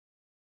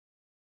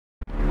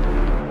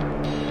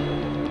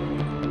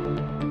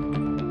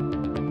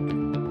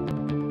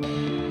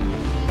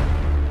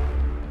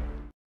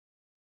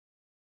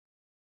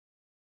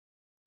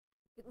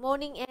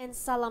Morning and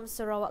salam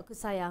Sarawak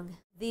kusayang.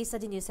 These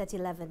are the news at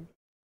 11.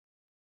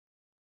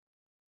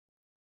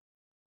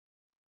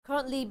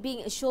 Currently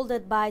being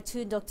shouldered by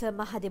Dr.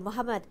 Mahathir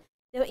Mohamad,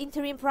 the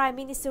interim Prime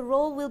Minister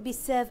role will be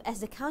served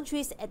as the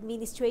country's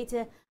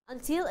administrator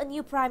until a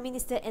new Prime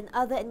Minister and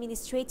other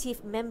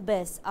administrative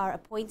members are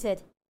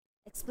appointed.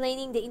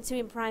 Explaining the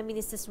interim Prime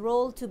Minister's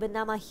role to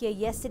Bernama here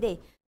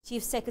yesterday,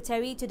 Chief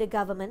Secretary to the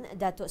government,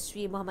 Datuk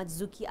Sri Muhammad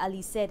Zuki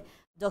Ali, said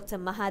Dr.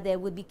 Mahathir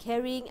would be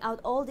carrying out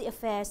all the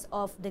affairs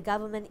of the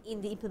government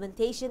in the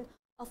implementation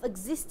of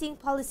existing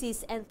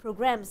policies and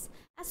programs,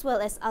 as well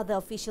as other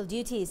official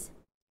duties.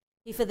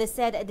 He further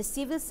said the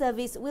civil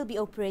service will be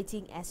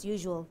operating as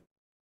usual.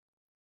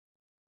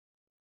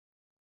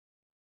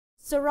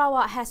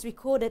 Sarawak has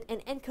recorded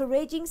an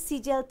encouraging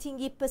Sijil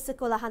Tinggi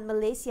Persekolahan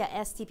Malaysia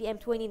STPM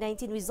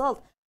 2019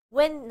 result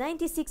when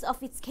 96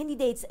 of its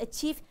candidates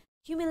achieved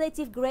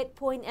cumulative grade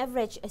point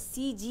average, a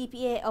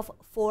CGPA of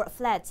 4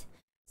 flat.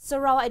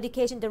 Sarawak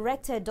Education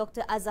Director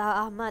Dr.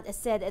 Azhar Ahmad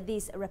said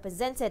this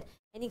represented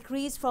an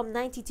increase from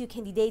 92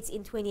 candidates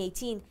in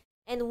 2018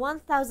 and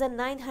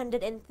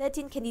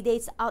 1,913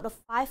 candidates out of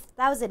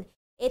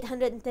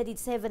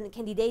 5,837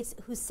 candidates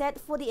who sat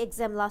for the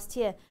exam last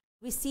year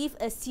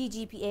received a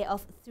CGPA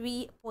of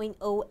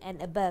 3.0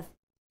 and above.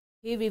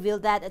 He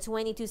revealed that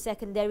 22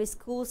 secondary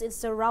schools in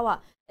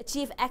Sarawak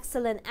achieved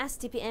excellent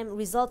STPM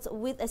results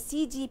with a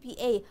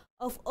CGPA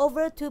of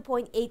over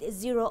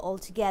 2.80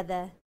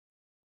 altogether.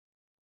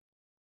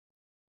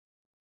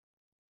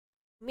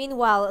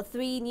 Meanwhile,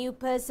 3 new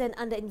person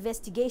under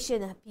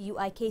investigation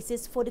PUI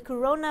cases for the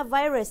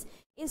coronavirus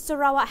in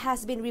Sarawak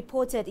has been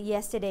reported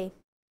yesterday.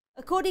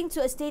 According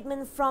to a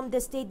statement from the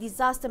State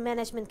Disaster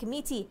Management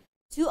Committee,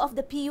 2 of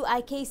the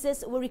PUI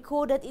cases were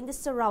recorded in the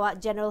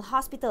Sarawak General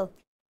Hospital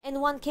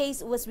and 1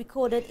 case was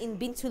recorded in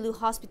Bintulu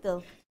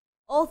Hospital.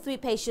 All 3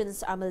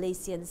 patients are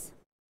Malaysians.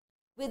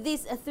 With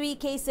these 3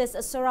 cases,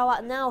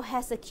 Sarawak now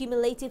has a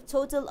cumulative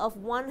total of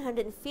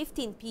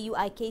 115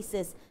 PUI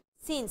cases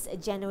since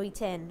January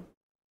 10.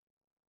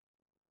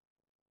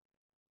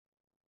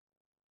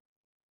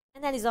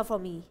 And that is all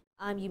from me.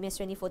 I'm Yumes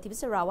 24 TV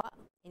Sarawak.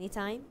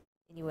 Anytime,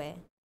 anywhere.